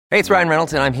Hey, it's Ryan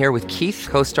Reynolds, and I'm here with Keith,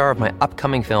 co-star of my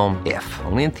upcoming film, If,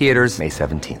 only in theaters May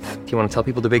 17th. Do you want to tell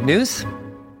people the big news?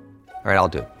 All right, I'll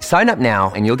do it. Sign up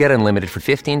now and you'll get unlimited for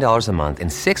 $15 a month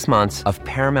and 6 months of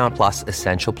Paramount Plus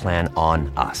Essential Plan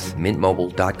on us.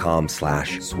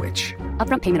 MintMobile.com/switch.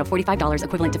 Upfront payment of $45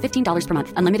 equivalent to $15 per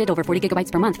month. Unlimited over 40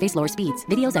 gigabytes per month. Face lower speeds.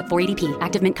 Videos at 480p.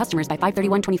 Active Mint customers by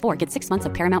 531.24 get 6 months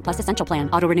of Paramount Plus Essential Plan.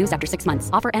 Auto renews after 6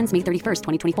 months. Offer ends May 31st,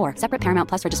 2024. Separate Paramount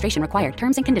Plus registration required.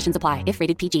 Terms and conditions apply if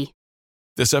rated PG.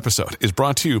 This episode is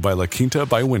brought to you by La Quinta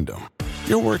by Wyndham.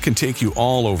 Your work can take you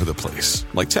all over the place,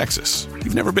 like Texas.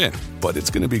 You've never been, but it's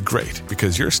going to be great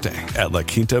because you're staying at La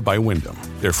Quinta by Wyndham.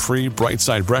 Their free Bright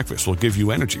Side breakfast will give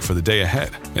you energy for the day ahead.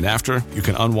 And after, you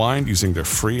can unwind using their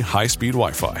free high-speed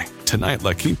Wi-Fi. Tonight,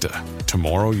 La Quinta.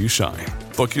 Tomorrow, you shine.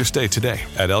 Book your stay today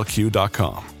at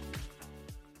LQ.com.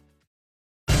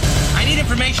 I need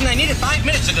information. I need it 5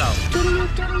 minutes ago.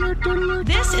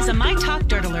 This is a My Talk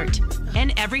Dirt Alert,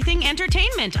 an everything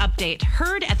entertainment update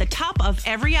heard at the top of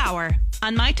every hour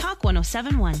on My Talk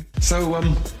 107.1. So,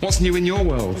 what's new in your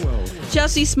world?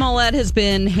 Jussie Smollett has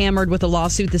been hammered with a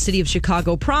lawsuit the city of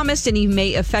Chicago promised, and he may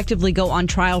effectively go on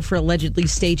trial for allegedly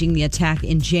staging the attack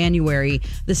in January.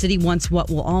 The city wants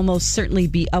what will almost certainly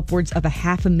be upwards of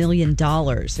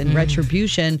 $500,000 in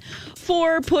retribution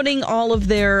for putting all of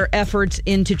their efforts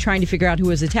into trying to figure out who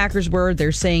his attackers were.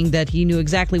 They're saying that he knew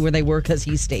exactly where they were because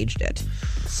he staged it.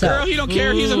 So, girl, he don't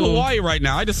care. He's in Hawaii right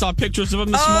now. I just saw pictures of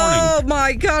him this morning. Oh,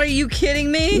 my God. Are you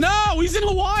kidding me? No, he's in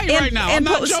Hawaii right now. I'm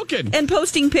not joking. And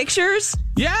posting pictures?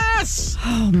 Yes.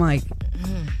 Oh, my.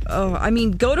 Oh, I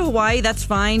mean, go to Hawaii. That's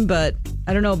fine. But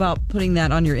I don't know about putting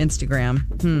that on your Instagram.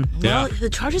 Well, the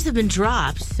charges have been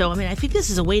dropped. So, I mean, I think this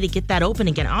is a way to get that open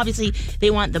again. Obviously,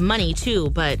 they want the money, too.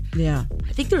 But yeah,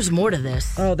 I think there's more to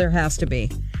this. Oh, there has to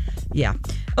be. Yeah.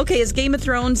 Okay, as Game of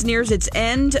Thrones nears its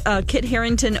end, Kit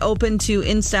Harington opened to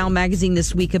InStyle magazine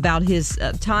this week about his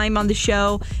time on the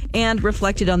show and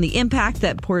reflected on the impact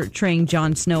that portraying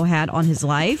Jon Snow had on his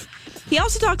life. He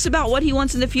also talks about what he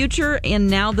wants in the future, and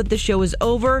now that the show is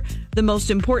over, the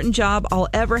most important job I'll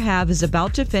ever have is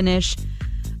about to finish,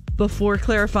 before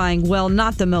clarifying, well,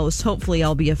 not the most. Hopefully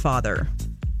I'll be a father.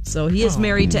 So he is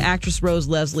married to actress Rose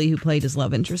Leslie, who played his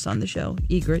love interest on the show,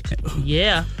 Egret.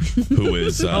 Yeah. Who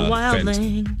is a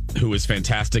wildling. Who is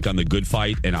fantastic on The Good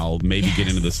Fight, and I'll maybe get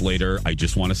into this later. I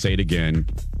just want to say it again.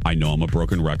 I know I'm a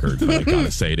broken record, but I got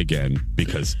to say it again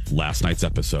because last night's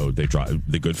episode, they dropped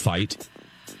The Good Fight.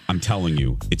 I'm telling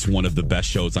you, it's one of the best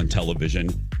shows on television,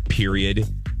 period,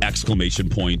 exclamation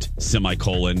point,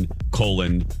 semicolon,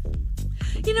 colon.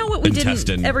 You know what we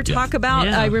didn't ever talk about?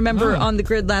 I remember on The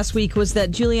Grid last week was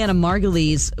that Juliana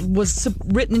Margulies was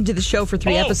written into the show for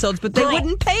 3 episodes, but they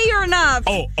wouldn't pay her enough.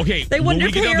 Oh, okay. They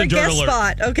wouldn't pay her a guest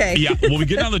spot. Okay. Yeah, when we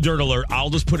get down the dirt alert, I'll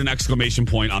just put an exclamation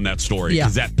point on that story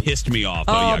because that pissed me off.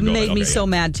 Made me so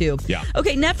mad too. Yeah.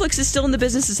 Okay, Netflix is still in the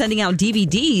business of sending out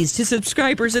DVDs to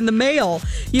subscribers in the mail.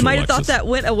 You might have thought that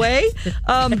went away,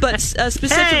 but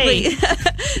specifically,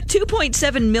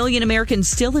 2.7 million Americans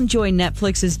still enjoy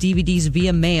Netflix's DVDs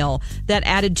via mail. That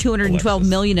added $212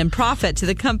 million in profit to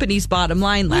the company's bottom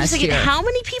line last year. How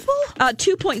many people?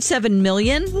 2.7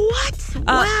 million. What?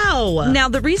 Wow. Now,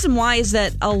 the reason why is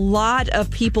that a lot of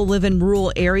people live in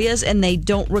rural areas and they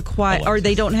don't require, or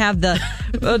they don't have the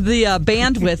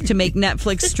bandwidth to make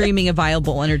Netflix streaming a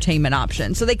viable entertainment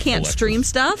option. So they can't stream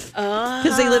stuff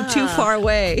because they live too far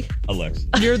away. Alexa.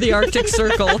 Near the Arctic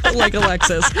Circle, like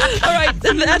Alexis. All right,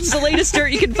 that's the latest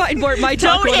dirt. You can find more at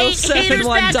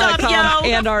mytalk1071.com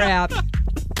and our app.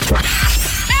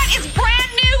 That is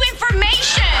brand new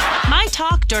information. My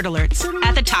Talk Dirt Alerts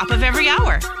at the top of every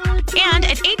hour. And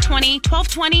at 8:20,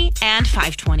 12:20, and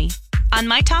 5:20 on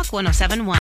My Talk 107.1.